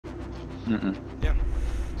Mm-mm. Yeah,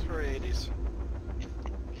 it's very 80s.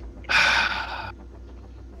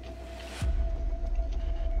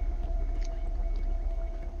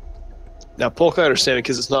 Now, polka I understand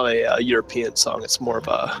because it's not a European song. It's more of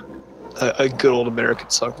a good old American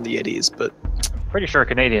song from the 80s. But Pretty sure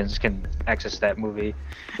Canadians can access that movie.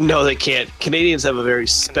 no, they can't. Canadians have a very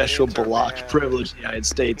special Canadians are block bad. privilege in the United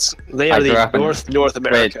States. They I are grew the up in- North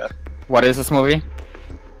America. What is this movie?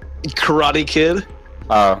 Karate Kid,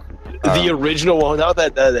 Oh. the original one, not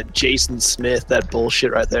that Jason Smith, that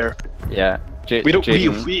bullshit right there. Yeah. We don't.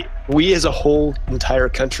 Jaden- We as a whole entire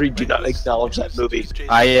country do not acknowledge that movie. Who's Jason?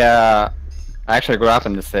 I actually grew up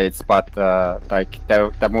in the States, but like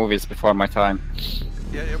that movie is before my time.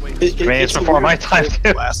 Yeah, wait. I mean, it's a before weird my time,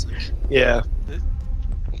 too. Classic. Yeah.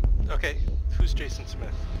 Okay, who's Jason Smith?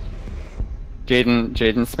 Jaden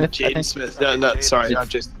Smith. I Jaden think? Smith. No, not sorry, It's not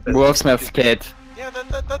Jason Smith. Will Smith's kid. Yeah,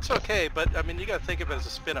 that's okay, but I mean, you gotta think of it as a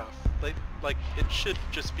spin-off. Like it should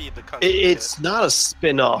just be the country. It's not a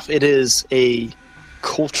spin-off. It is a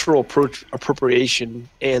cultural appropriation,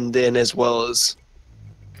 and then as well as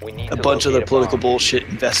a bunch of the political bullshit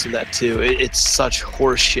invested in that too. It's such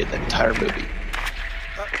horse shit, that entire movie.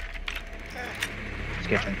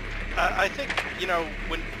 Sketching. I think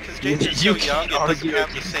because Jason's so young, it doesn't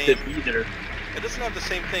have the same. It doesn't have the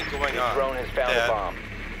same thing going on. Drone has found a bomb.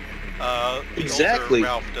 The Exactly. older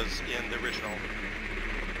Ralph does in the original.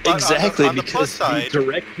 But Exactly, on the plus because the side,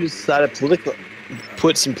 director decided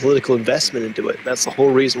put some political investment into it. That's the whole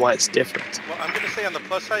reason why it's different. well, I'm going to say on the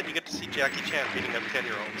plus side, you get to see Jackie Chan beating up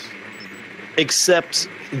 10-year-olds. Except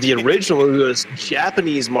the original movie was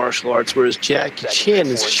Japanese martial arts, whereas Jackie Chan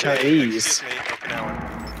is Chinese. Excuse me, Okinawan.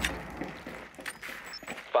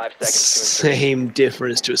 5 seconds to insertion. Same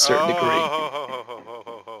difference to a certain degree.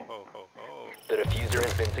 The diffuser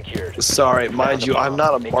has been secured. Sorry, mind you, I'm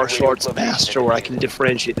not a martial arts master where I can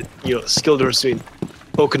differentiate the skill difference between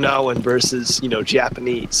Okinawan versus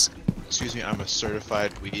Japanese. Excuse me, I'm a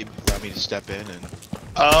certified weeb. Allow me to step in and...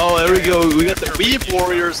 Oh, there we go. We got the weeb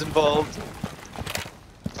warriors involved.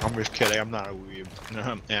 I'm just kidding, I'm not a weeb. No,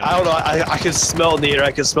 I don't know. I can smell Nader.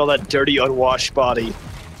 I can smell that dirty, unwashed body.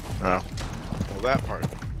 Oh. Well, that part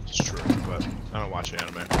is true, but I don't watch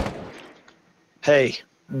anime. Hey,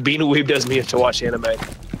 being a weeb doesn't mean you have to watch anime.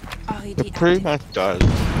 It pretty much does.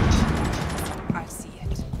 I see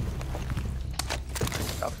it.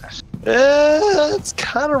 It's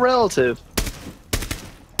kind of relative.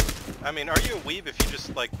 I mean, are you a weeb if you just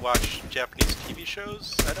watch Japanese TV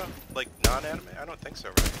shows? I don't non-anime. I don't think so,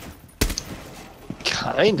 right?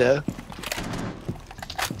 Kinda.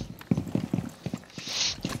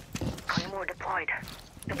 Claymore deployed.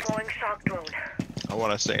 Deploying shock drone. I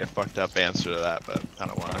want to say a fucked up answer to that, but I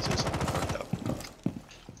don't want to say something fucked up.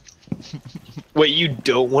 Wait, you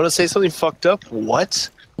don't want to say something fucked up? What?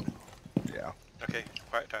 Yeah. Okay,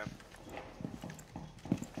 quiet time.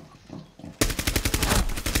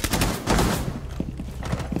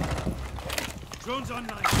 Drones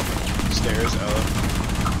online. Stairs, Ella.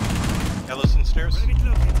 Ellison stairs.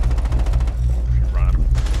 Run him.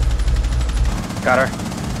 Got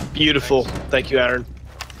her. Beautiful. Thanks. Thank you, Aaron.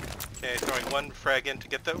 Okay, throwing one frag in to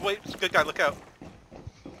get the. Wait, it's a good guy. Look out.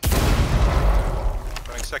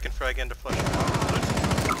 Throwing second frag in to flush him out.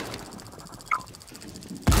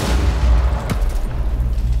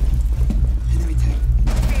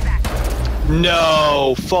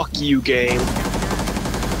 No, fuck you, game.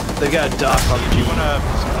 They got a dock on Do you the wanna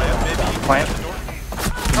play up maybe? Plant. The door?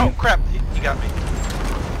 Oh crap! He got me.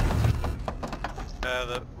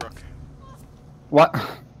 The rook. What? Nice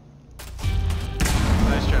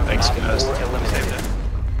job. Thanks, guys. Four eliminated. Saved it.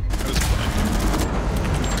 I was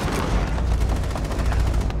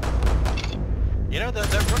playing. You know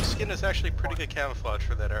that rook skin is actually pretty good camouflage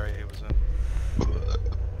for that area he was in.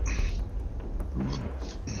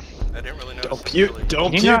 I didn't really notice. Don't puke, Really.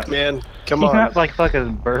 don't Can you puke, not- man. Come You on. not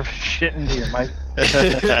fucking burp shit into your mic.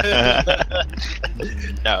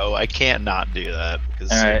 No, I can't not do that because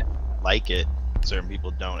Alright. like it. Certain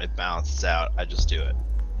people don't. It balances out. I just do it.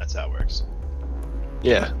 That's how it works.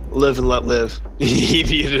 Yeah, live and let live. He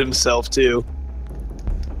muted himself too.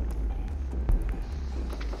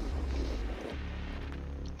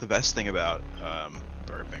 The best thing about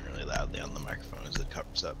burping really loudly on the microphone is it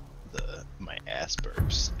covers up my ass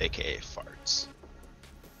burps, aka farts,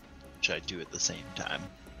 which I do at the same time.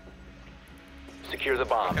 Secure the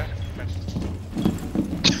bomb. Okay.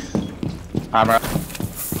 Armor.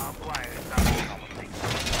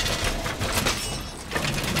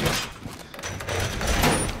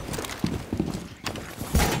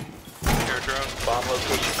 Air drone. Bomb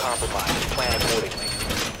location compromised. Plan accordingly.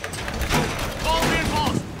 All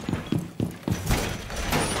reinforced.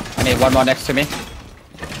 I need one more next to me.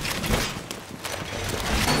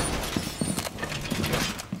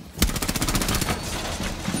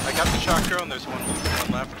 I got the shock drone. There's one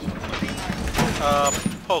left.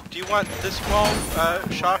 Polk, do you want this wall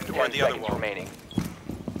shocked or 10 the other seconds wall? remaining.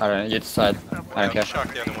 I don't know, you decide. I don't care.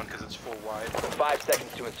 Shock the other one because it's full wide. 5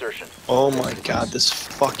 seconds to insertion. Oh my god, this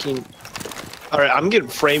fucking... Alright, I'm getting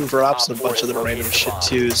frame drops and a bunch of the random shit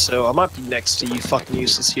too, so I might be next to you fucking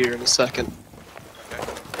useless here in a second.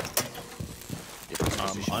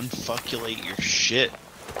 Unfucculate your shit.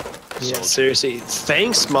 Yeah, soldier. seriously.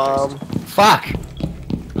 Thanks, Mom. Fuck!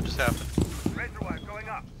 What just happened?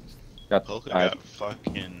 Polka I got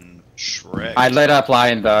fucking shreked. lit up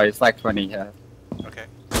line though, it's like 20, yeah. Okay.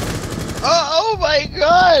 Oh my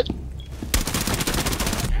god!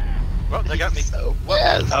 Well, they got me. So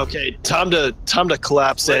bad. Okay, time to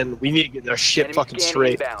collapse in. We need to get our shit Enemy fucking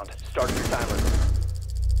scanning straight. inbound. Start your timer.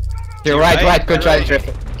 You're right, good try, Drift.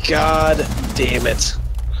 God damn it.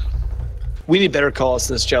 We need better calls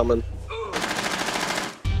than this, gentlemen.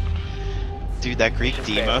 Dude, that Greek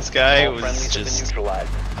Demos guy All was friendlies have been just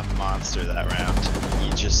neutralized. a monster that round. He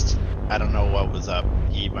just, I don't know what was up.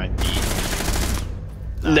 He might be.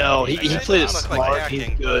 No, he It played it doesn't look smart. like He's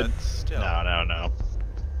hacking, good. but still. No.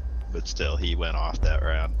 But still, he went off that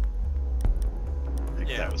round. I think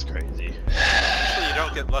Yeah. that was crazy. Usually you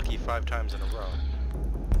don't get lucky 5 times in a row.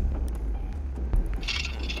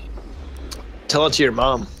 Tell it to your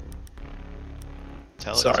mom.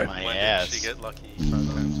 Tell Sorry. it to my When ass. did she get lucky 5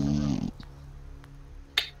 times in a row?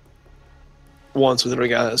 Once with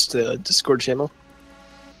regards to the Discord channel.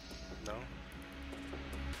 No?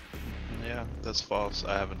 Yeah, that's false.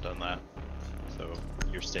 I haven't done that. So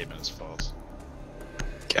your statement is false.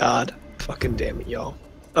 God fucking damn it, y'all.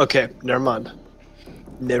 Okay, never mind.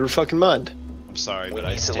 Never fucking mind. I'm sorry, We but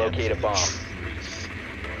I need to stand locate for a bomb. the truth.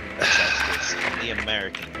 Justice, the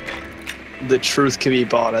American way. The truth can be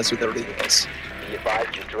bought as with everything else. Be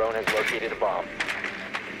advised your drone has located a bomb.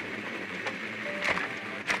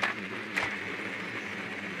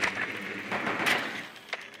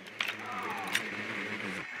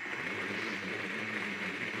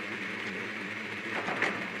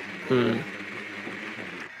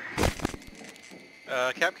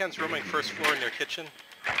 Capcan's roaming first floor in their kitchen.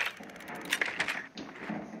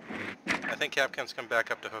 I think Capcan's come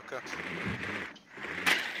back up to hookah.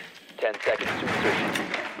 10 seconds to insertion.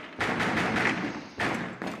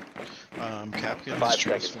 Capcom 5 is seconds.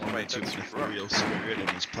 transformed Wait, into that's an rough. ethereal spirit and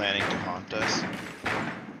is planning to haunt us.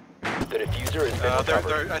 The diffuser has been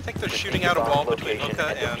recovered. I think they're Proceed shooting to out a bomb wall between location hookah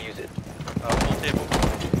and and defuse it. pool table.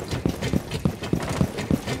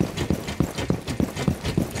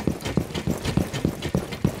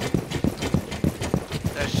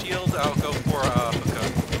 Shield, I'll go for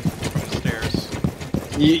hookah from the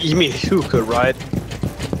stairs. You mean hookah, right?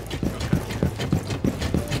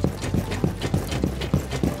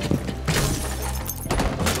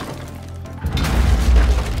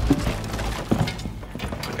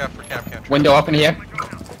 Look out for Capcan. Window open here.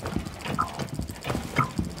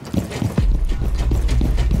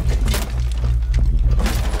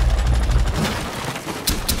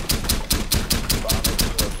 Bomb has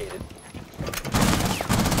been located.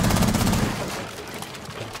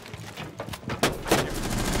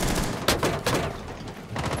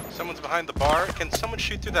 Someone's behind the bar. Can someone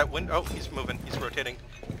shoot through that window? Oh, he's moving. He's rotating.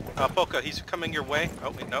 Polka, he's coming your way.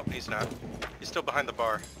 Oh, wait, no, he's not. He's still behind the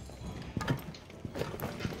bar.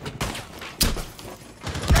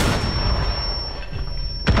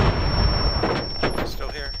 Still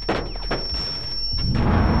here.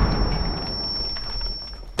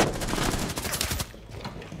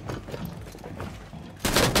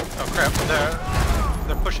 Oh crap!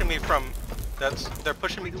 They're pushing me from. They're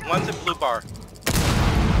pushing me. One's in blue bar.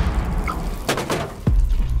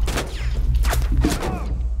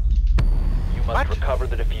 You must What? recover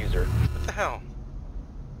the diffuser. What the hell?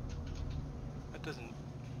 That doesn't.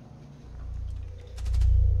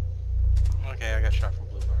 Okay, I got shot from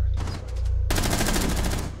blue bar.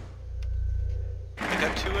 I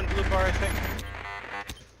got 2 in blue bar, I think.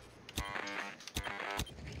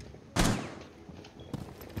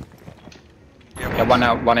 Yeah, one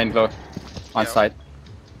out, one in blue. On Yeah. site.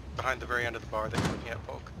 Behind the very end of the bar, they're looking at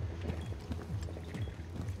Polk.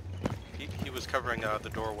 He was covering the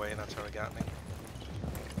doorway, and that's how he got me.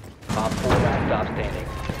 Op 4 last stop standing.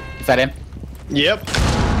 Is that him? Yep.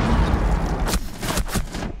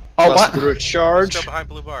 Oh, Plus what? through a charge. Still behind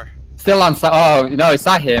blue bar. Still on site. Oh, no, it's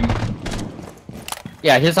not him.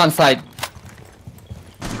 Yeah, he's on site.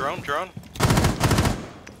 Drone.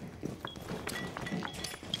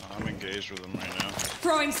 I'm engaged with him right now.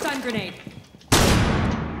 Throwing stun grenade.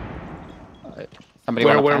 Somebody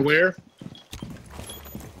Where, wanna where, plant?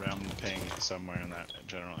 where? Around ping somewhere in that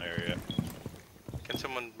general area. Can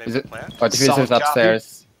someone Is maybe it? plant? Oh, diffuser's Solid copy.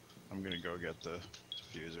 upstairs. I'm gonna go get the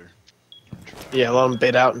diffuser. Yeah, let him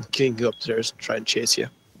bait out and King go upstairs and try and chase you.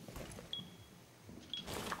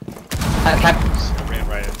 Camp. I ran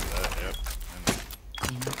right into that, yep.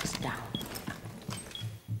 Phoenix down.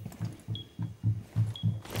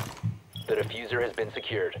 The diffuser has been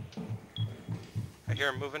secured. I hear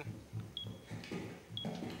him moving.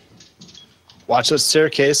 Watch that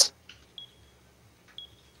staircase.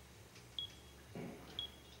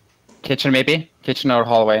 Kitchen maybe? Kitchen or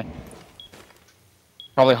hallway?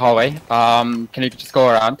 Probably hallway. Can you just go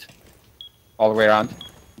around? All the way around.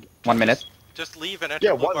 1 minute. Just leave and enter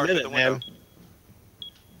Yeah, blue 1 bar through minute, the window. man.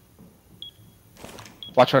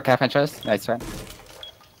 Watch for cap entrance. Nice one.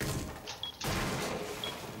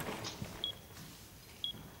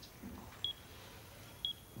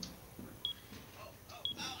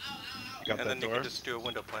 You got And that then you door? can just do a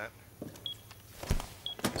window plant.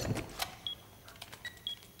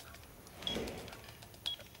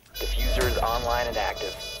 Diffuser is online and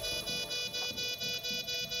active.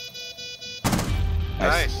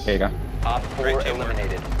 Nice. There you go. Op 4 Great teamwork.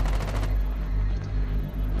 eliminated.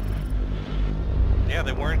 Yeah,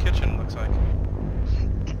 they were in kitchen, looks like.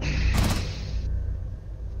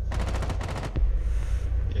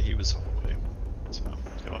 Yeah, he was hallway. So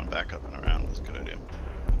going back up and around was a good idea.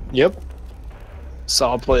 Yep.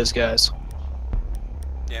 Solid plays, guys.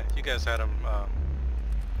 Yeah, you guys had him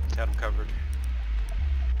covered.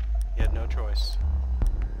 You had no choice.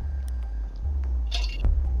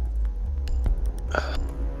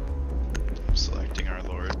 I'm selecting our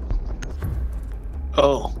lord.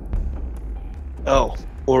 Oh. Oh.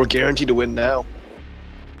 Well, we're guaranteed to win now.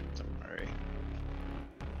 Don't worry.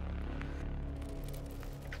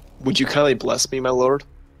 Would you kindly bless me, my lord?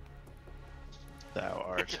 Thou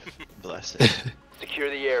art blessed. Secure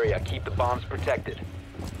the area. Keep the bombs protected.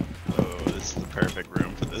 Oh, this is the perfect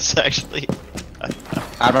room for this, actually.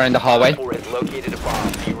 Armor in the hallway. Op 4 has located a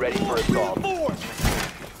bomb. Be ready for assault.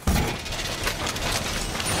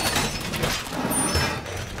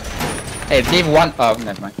 Hey, leave one. Oh,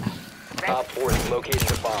 never mind. Op 4 has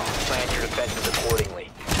located a bomb. Plan your defenses accordingly.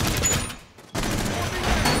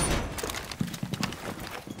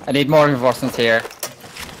 I need more reinforcements here.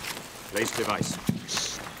 Place device.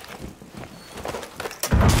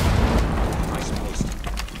 Device placed.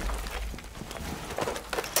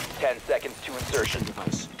 10 seconds to insertion.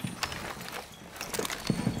 Device.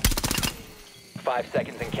 5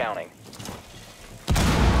 seconds and counting.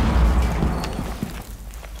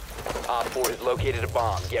 Op 4 has located a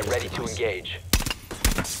bomb. Get ready to engage.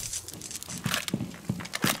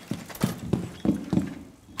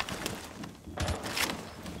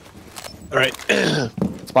 Alright.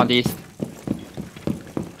 Spawn east.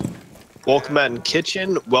 Welcome Matt in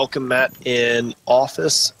kitchen. Welcome Matt in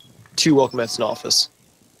office. 2 welcome Matts in office.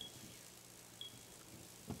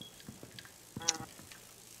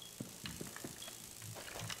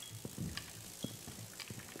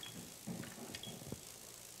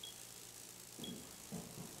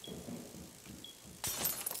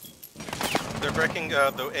 They're breaking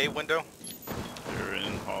the A window. They're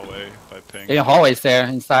in hallway by ping. In hallways there,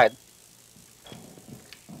 inside.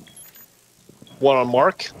 One on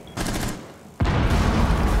Mark. Just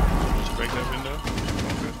break that window.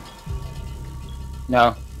 Okay.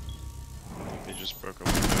 No. They just broke a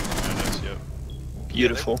window behind us, yep.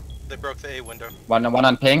 Beautiful. They broke the A window One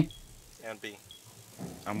on ping. and B.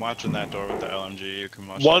 I'm watching that door with the LMG. You can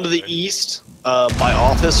watch One that to the way. east, by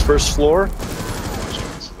office, first floor. I'm watching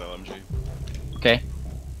this with LMG. Okay.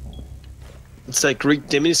 It's that Greek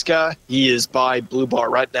Diminis guy. He is by blue bar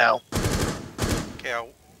right now. Okay, I'll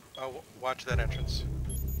watch that entrance.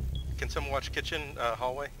 Can someone watch kitchen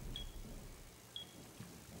hallway?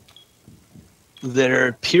 There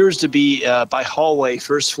appears to be by hallway,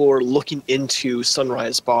 first floor, looking into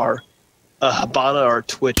Sunrise Bar. Habana or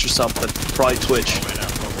Twitch or something. Probably Twitch. Hallway now.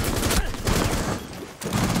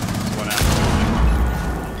 There's one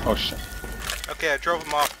out. Oh shit. Okay, I drove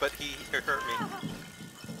him off, but he hurt me.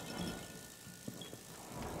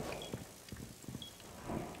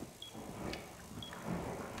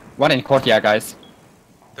 One in courtyard, guys.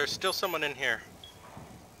 There's still someone in here.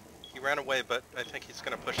 He ran away, but I think he's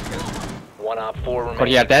gonna push again. One Op 4 remaining.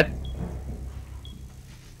 Courtyard dead.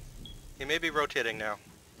 He may be rotating now.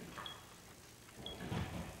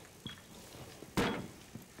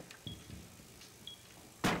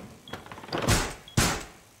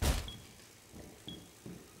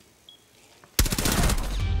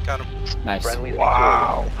 Got him. Nice. Friendly's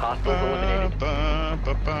Wow. victorious. Hostiles eliminated. Ba,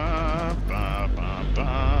 ba, ba, ba, ba,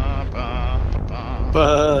 ba, ba, ba, ba.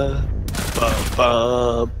 Ba, ba,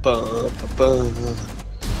 ba, ba, ba, ba.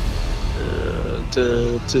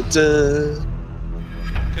 Da, da, da.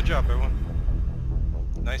 Good job, everyone.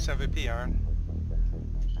 Nice MVP, Aaron.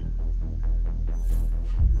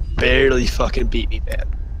 Barely fucking beat me, man.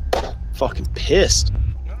 Fucking pissed.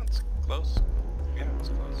 No, it's close. Yeah, it's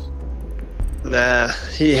close. Nah,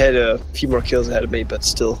 he had a few more kills ahead of me, but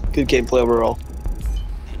still, good gameplay overall.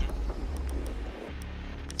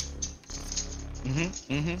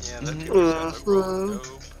 Mm-hmm. Mm-hmm. Yeah, that people sound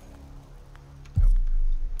dope.